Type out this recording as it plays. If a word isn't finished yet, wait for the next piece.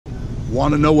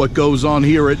Want to know what goes on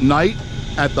here at night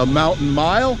at the Mountain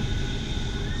Mile?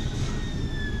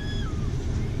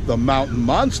 The Mountain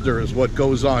Monster is what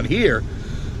goes on here.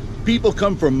 People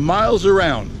come from miles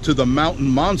around to the Mountain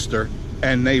Monster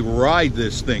and they ride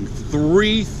this thing.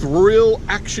 3 thrill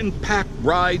action-packed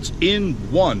rides in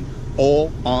one,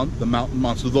 all on the Mountain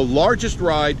Monster. The largest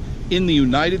ride in the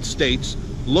United States.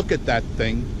 Look at that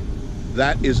thing.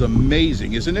 That is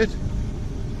amazing, isn't it?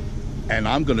 And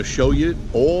I'm going to show you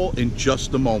all in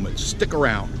just a moment. Stick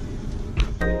around.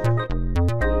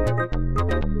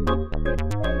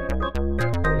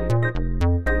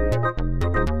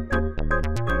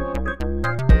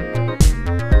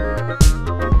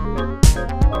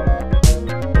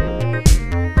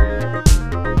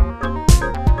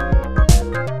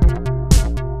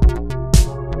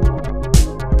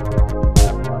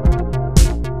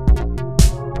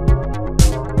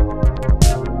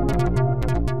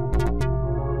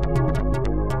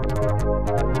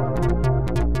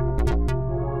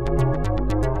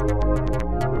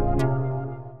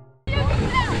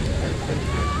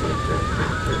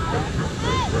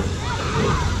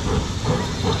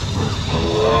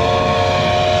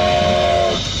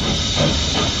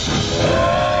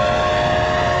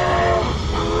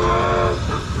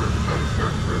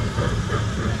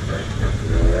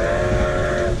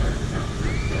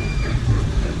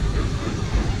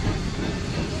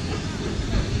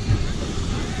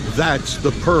 That's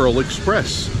the Pearl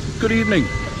Express. Good evening,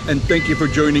 and thank you for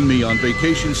joining me on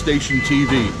Vacation Station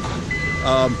TV.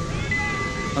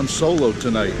 I'm solo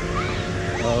tonight.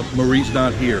 Marie's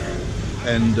not here,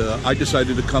 and I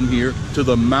decided to come here to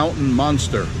the Mountain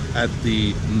Monster at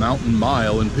the Mountain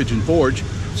Mile in Pigeon Forge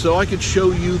so I could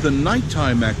show you the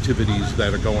nighttime activities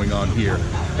that are going on here.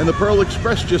 And the Pearl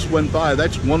Express just went by.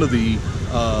 That's one of the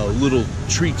little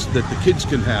treats that the kids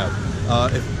can have.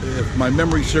 If my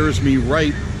memory serves me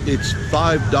right, it's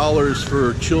 $5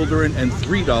 for children and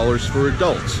 $3 for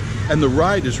adults. And the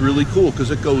ride is really cool because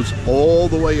it goes all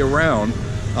the way around.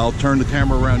 I'll turn the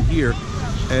camera around here,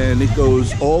 and it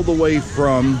goes all the way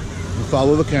from,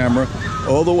 follow the camera,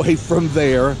 all the way from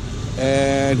there.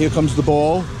 And here comes the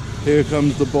ball. Here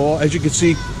comes the ball. As you can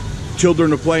see,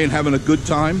 children are playing, having a good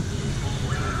time.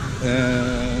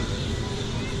 And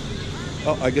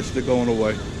oh, I guess they're going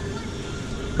away.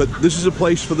 But this is a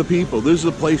place for the people. This is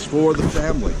a place for the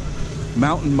family.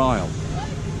 Mountain Mile.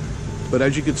 But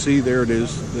as you can see, there it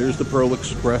is. There's the Pearl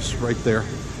Express right there.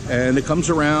 And it comes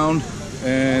around,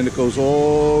 and it goes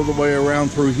all the way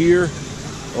around through here,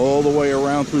 all the way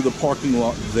around through the parking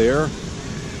lot there.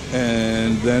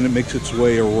 And then it makes its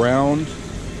way around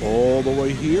all the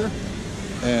way here.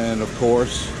 And of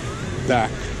course,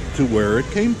 back to where it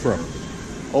came from.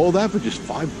 All that for just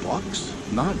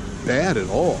 $5? Not bad at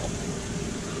all.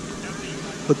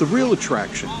 But the real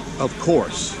attraction, of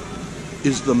course,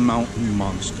 is the Mountain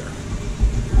Monster.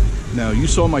 Now, you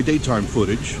saw my daytime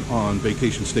footage on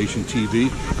Vacation Station TV,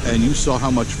 and you saw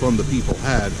how much fun the people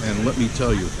had, and let me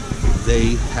tell you,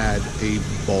 they had a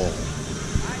ball.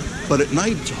 But at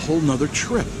night, it's a whole nother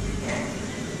trip.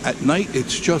 At night,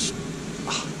 it's just,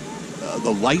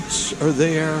 the lights are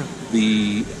there,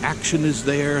 the action is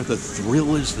there, the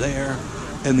thrill is there,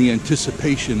 and the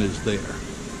anticipation is there.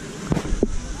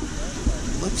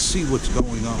 Let's see what's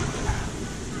going on.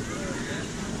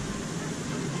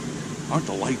 Aren't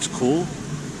the lights cool?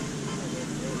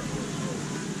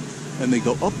 And they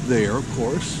go up there, of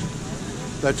course.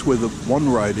 That's where the one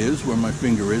ride is, where my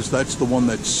finger is. That's the one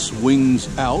that swings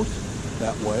out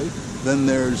that way. Then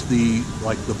there's the,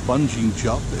 like the bungee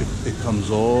jump. It comes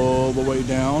all the way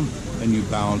down and you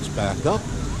bounce back up.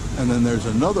 And then there's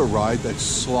another ride that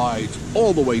slides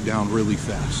all the way down really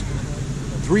fast.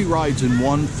 3 rides in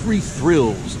one, 3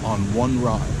 thrills on one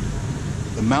ride.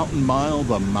 The Mountain Mile,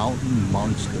 the Mountain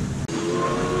Monster.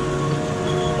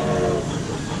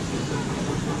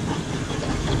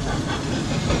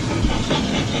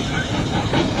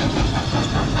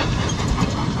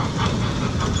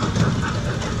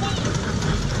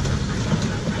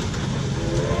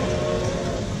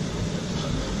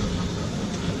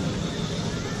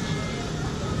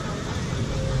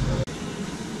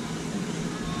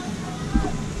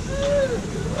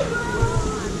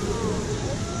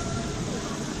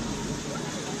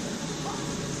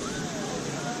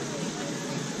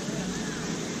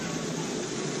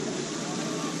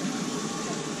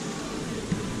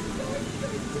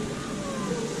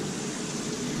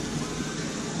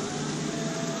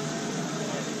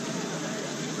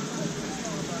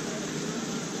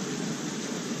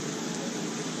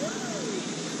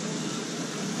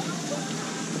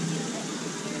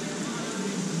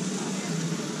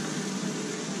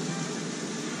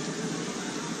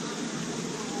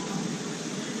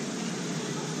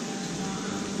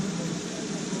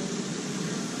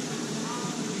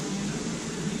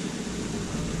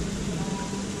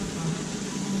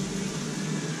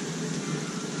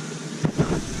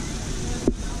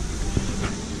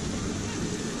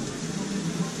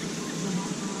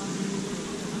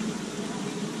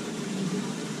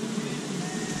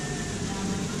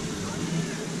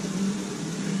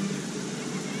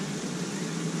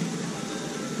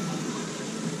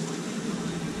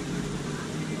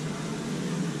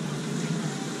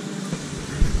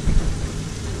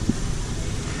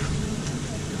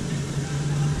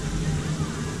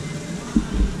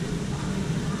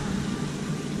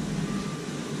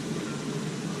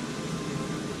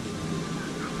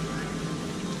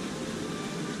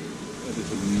 That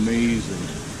is amazing.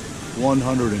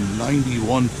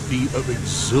 191 feet of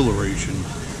exhilaration.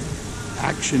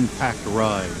 Action-packed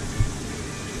ride.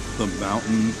 The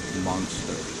Mountain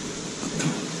Monster.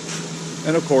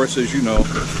 And of course, as you know,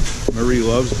 Marie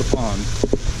loves the pond.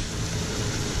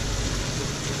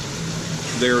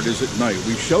 There it is at night.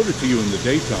 We showed it to you in the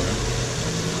daytime.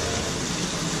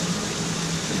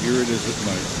 And here it is at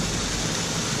night.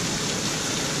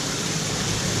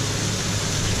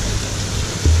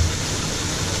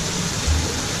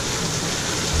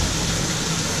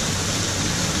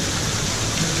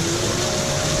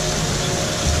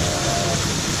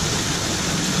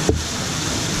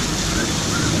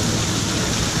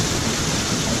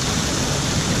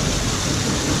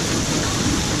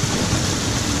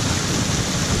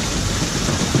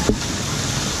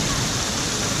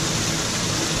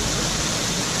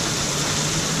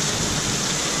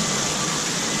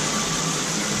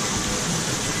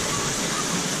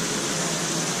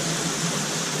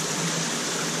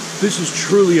 This is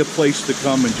truly a place to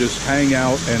come and just hang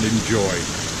out and enjoy.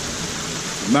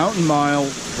 Mountain Mile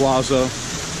Plaza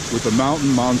with the Mountain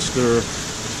Monster,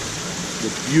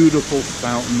 the beautiful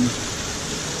fountain,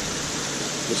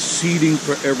 the seating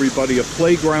for everybody, a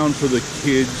playground for the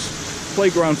kids,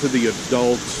 playground for the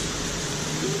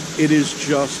adults. It is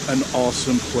just an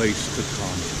awesome place to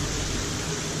come.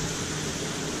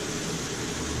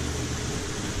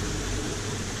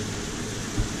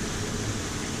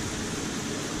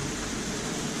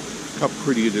 How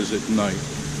pretty it is at night.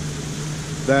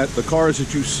 The cars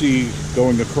that you see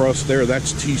going across there,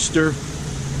 that's Teaster.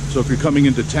 So if you're coming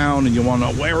into town and you want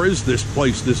to know, where is this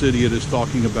place this idiot is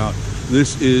talking about?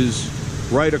 This is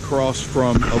right across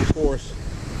from, of course,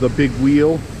 the big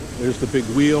wheel. There's the big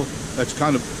wheel. That's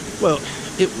kind of, well,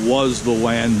 it was the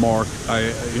landmark,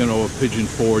 of Pigeon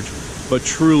Forge, but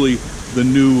truly the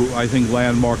new, I think,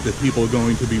 landmark that people are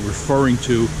going to be referring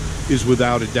to is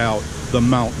without a doubt the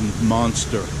Mountain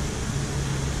Monster.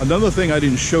 Another thing I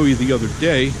didn't show you the other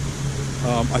day,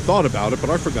 I thought about it, but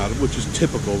I forgot it, which is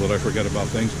typical that I forget about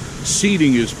things.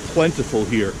 Seating is plentiful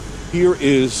here.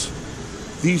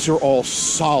 These are all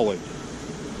solid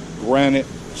granite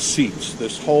seats.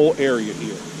 This whole area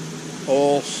here,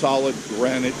 all solid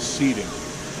granite seating.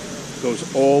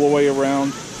 Goes all the way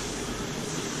around.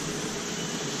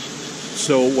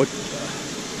 So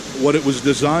what it was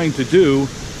designed to do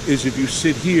is if you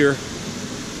sit here,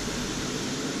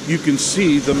 you can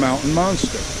see the Mountain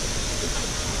Monster.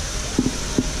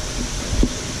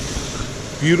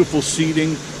 Beautiful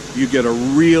seating. You get a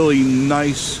really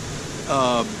nice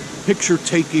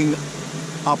picture-taking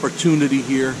opportunity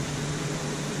here.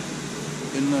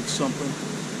 Isn't that something?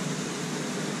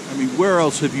 I mean, where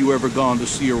else have you ever gone to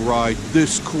see a ride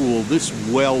this cool, this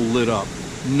well lit up?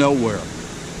 Nowhere.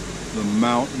 The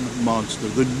Mountain Monster,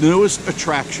 the newest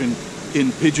attraction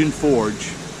in Pigeon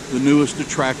Forge, the newest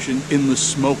attraction in the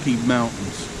Smoky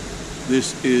Mountains.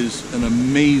 This is an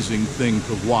amazing thing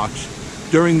to watch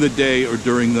during the day or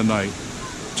during the night.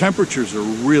 Temperatures are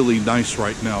really nice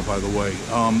right now, by the way.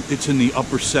 It's in the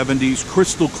upper 70s,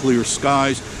 crystal clear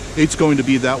skies. It's going to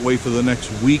be that way for the next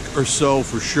week or so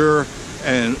for sure,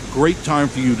 and great time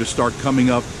for you to start coming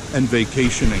up and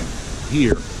vacationing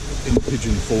here in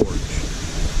Pigeon Forge.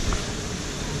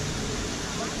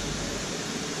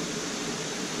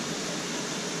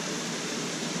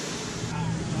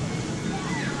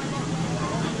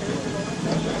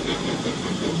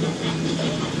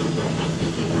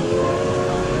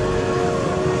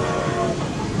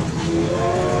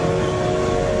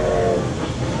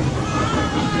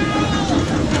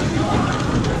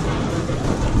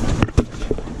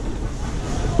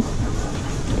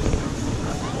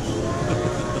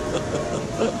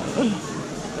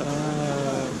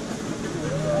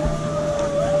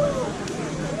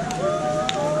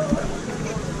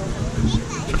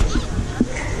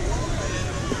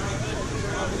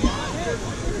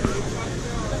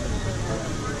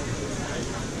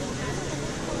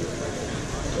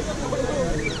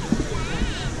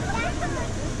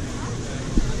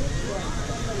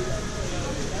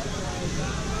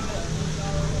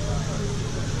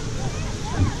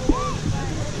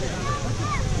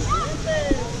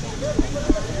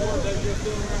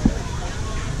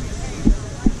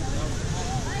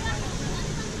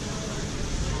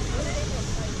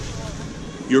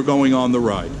 You're going on the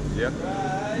ride. Yeah.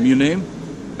 Your name?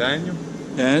 Daniel.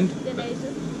 And?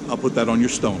 I'll put that on your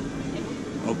stone.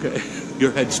 Okay.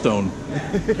 Your headstone.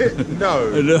 No.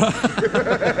 No. No.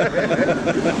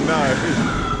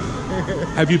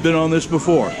 Have you been on this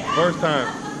before? First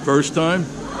time. First time?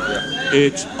 Yeah.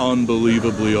 It's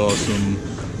unbelievably awesome.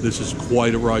 This is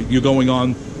quite a ride. You're going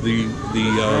on the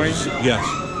Train? yes.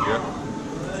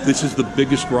 Yeah. This is the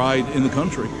biggest ride in the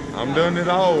country. I'm doing it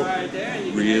all.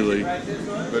 Really?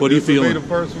 But What are you this will feeling? be the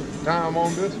first time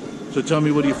on this one. So tell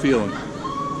me, what are you feeling?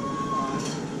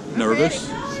 Nervous?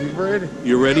 She ready.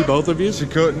 You ready, both of you? She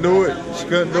couldn't do it. She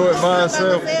couldn't do it by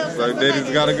herself. So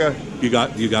Daddy's got to go. You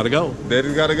got to go.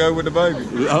 Daddy's got to go with the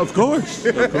baby. Of course.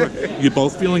 Of course. You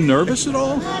both feeling nervous at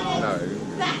all? No.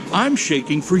 I'm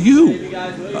shaking for you.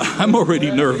 I'm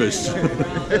already nervous.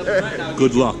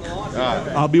 Good luck. All right.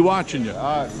 I'll be watching you.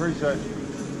 All right. Appreciate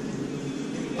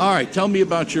it. All right, tell me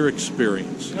about your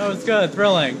experience. No, it's good,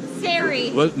 thrilling.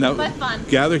 Scary, Well, now, but fun.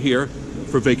 gather here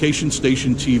for Vacation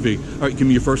Station TV. All right, give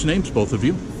me your first names, both of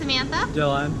you. Samantha?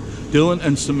 Dylan. Dylan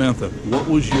and Samantha, what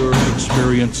was your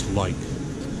experience like?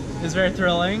 It's very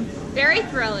thrilling. Very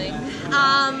thrilling.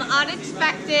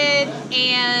 Unexpected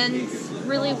and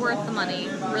really worth the money.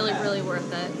 Really, really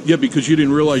worth it. Yeah, because you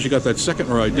didn't realize you got that second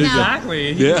ride, did No.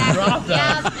 Exactly. Yeah. He dropped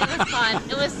Yeah, us. it was fun.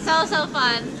 It was so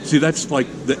fun. you? See, that's like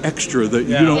the extra that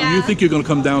Yeah. you don't. Yeah. You think you're going to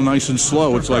come down nice and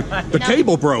slow. It's like the No.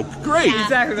 cable broke. Great. Yeah.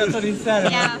 Exactly, that's what he said.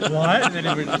 I'm Yeah. like, what? And then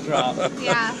it would just drop.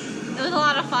 Yeah, it was a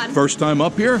lot of fun. First time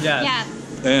up here? Yes. Yes,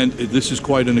 And this is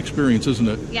quite an experience, isn't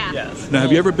it? yeah. Yes. Now,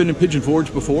 have you ever been in Pigeon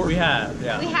Forge before? We have,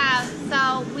 yeah. We have.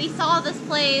 So we saw this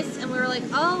place and we were like,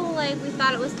 oh, like we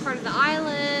thought it was part of the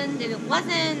island and it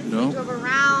wasn't. No. We drove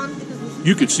around because we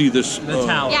You could see this. The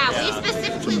tower. yeah, we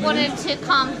specifically wanted to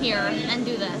come here and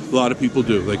do this. A lot of people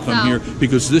do. They come So- here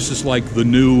because this is like the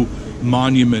new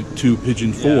monument to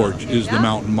Pigeon Forge is the Yep.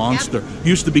 Mountain Monster.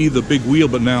 Used to be the big wheel,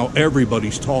 but now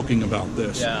everybody's talking about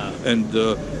this. Yeah. And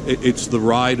it's the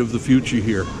ride of the future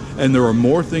here. And there are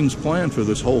more things planned for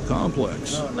this whole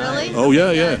complex. Really? Oh,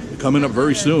 yeah, yeah. Coming up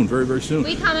very soon, very, very soon.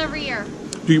 We come every year.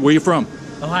 Where you from?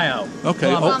 Ohio.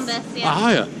 Okay. Columbus. Columbus, yeah.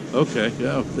 Ohio. Okay,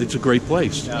 yeah. It's a great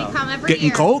place. Yeah. We come every Getting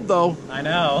year. cold, though. I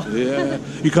know. Yeah.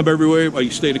 You come everywhere.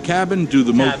 You stay at a cabin, do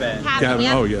the Cabin. Cabin,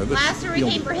 yep. Oh, yeah. that's- Last year we you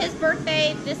know, came for his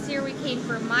birthday. This year we came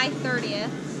for my 30th.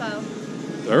 So,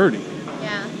 30.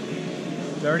 yeah.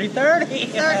 30-30.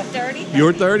 30.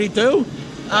 You're 32?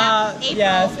 April.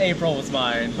 Yes, April was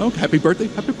mine. Oh, happy birthday.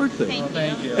 Happy birthday. Thank Well,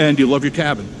 thank you. And you love your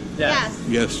cabin? Yes.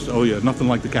 Yes. Oh, yeah. Nothing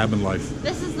like the cabin life.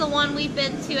 This is the one we've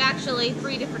been to actually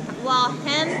 3 different times. Well,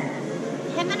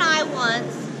 him and I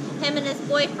once, him and his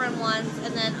boyfriend once,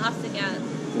 and then us again.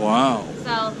 Wow.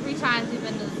 So 3 times we've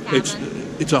been to this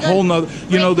cabin. It's a Good. whole nother.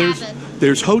 You know, Great cabin.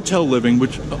 there's hotel living,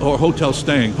 or hotel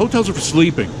staying. Hotels are for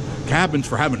sleeping. Cabins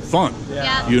for having fun.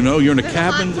 Yeah. You know, you're in a There's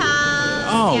cabin. hot tub,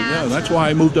 Oh yeah, that's why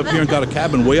I moved up here and got a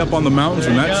cabin way up on the mountains,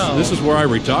 and There you go. this is where I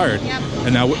retired. Yep.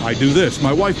 And now I do this.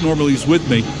 My wife normally is with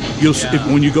me. You'll see,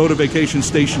 Yeah. when you go to Vacation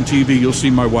Station TV, you'll see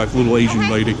my wife, little Asian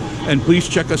Okay. lady. And please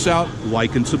check us out,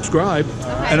 like and subscribe.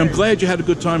 And I'm glad you had a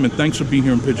good time, and thanks for being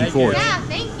here in Pigeon Thank you. Forge. Yeah,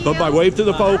 thank you. Bye bye. Wave to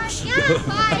the folks.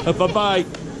 Yeah, bye. Bye bye.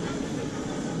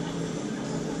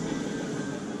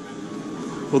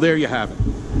 Well, there you have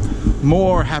it.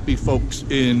 More happy folks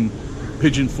in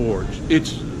Pigeon Forge.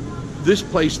 It's this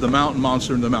place, the Mountain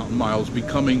Monster and the Mountain Mile, is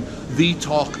becoming the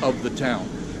talk of the town.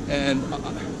 And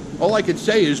all I can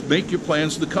say is make your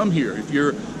plans to come here. If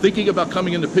you're thinking about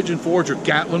coming into Pigeon Forge or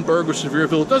Gatlinburg or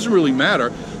Sevierville, it doesn't really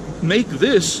matter. Make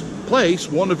this place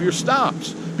one of your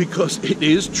stops because it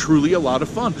is truly a lot of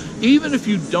fun. Even if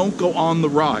you don't go on the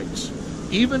rides,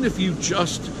 even if you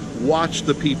just watch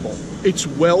the people, it's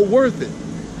well worth it.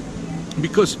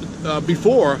 Because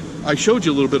before, I showed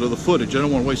you a little bit of the footage. I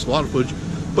don't want to waste a lot of footage.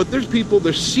 But there's people,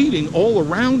 there's seating all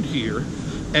around here,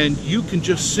 and you can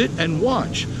just sit and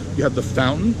watch. You have the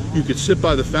fountain. You can sit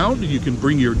by the fountain. You can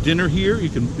bring your dinner here. You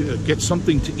can get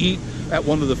something to eat at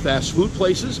one of the fast food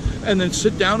places, and then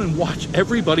sit down and watch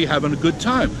everybody having a good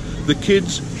time. The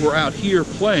kids were out here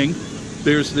playing.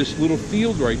 There's this little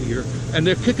field right here, and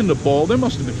they're kicking the ball. There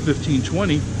must have been 15,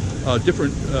 20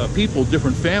 different people,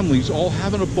 different families, all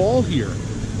having a ball here.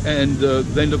 And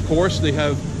then, of course, they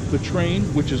have the train,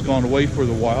 which has gone away for a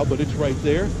while, but it's right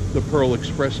there. The Pearl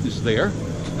Express is there.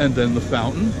 And then the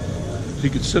fountain. So you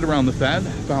could sit around the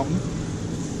fountain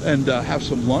and have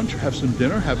some lunch, or have some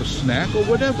dinner, have a snack, or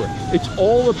whatever. It's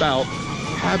all about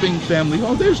having family.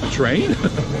 Oh, there's the train.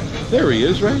 There he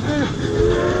is, right there.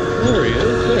 There he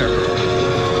is, there.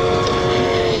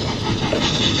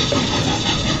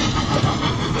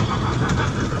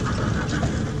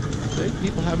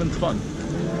 People having fun.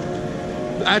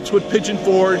 That's what Pigeon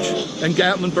Forge and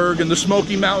Gatlinburg and the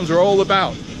Smoky Mountains are all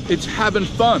about. It's having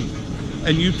fun.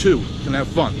 And you too can have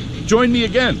fun. Join me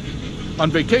again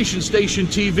on Vacation Station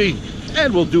TV,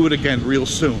 and we'll do it again real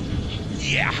soon.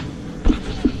 Yeah.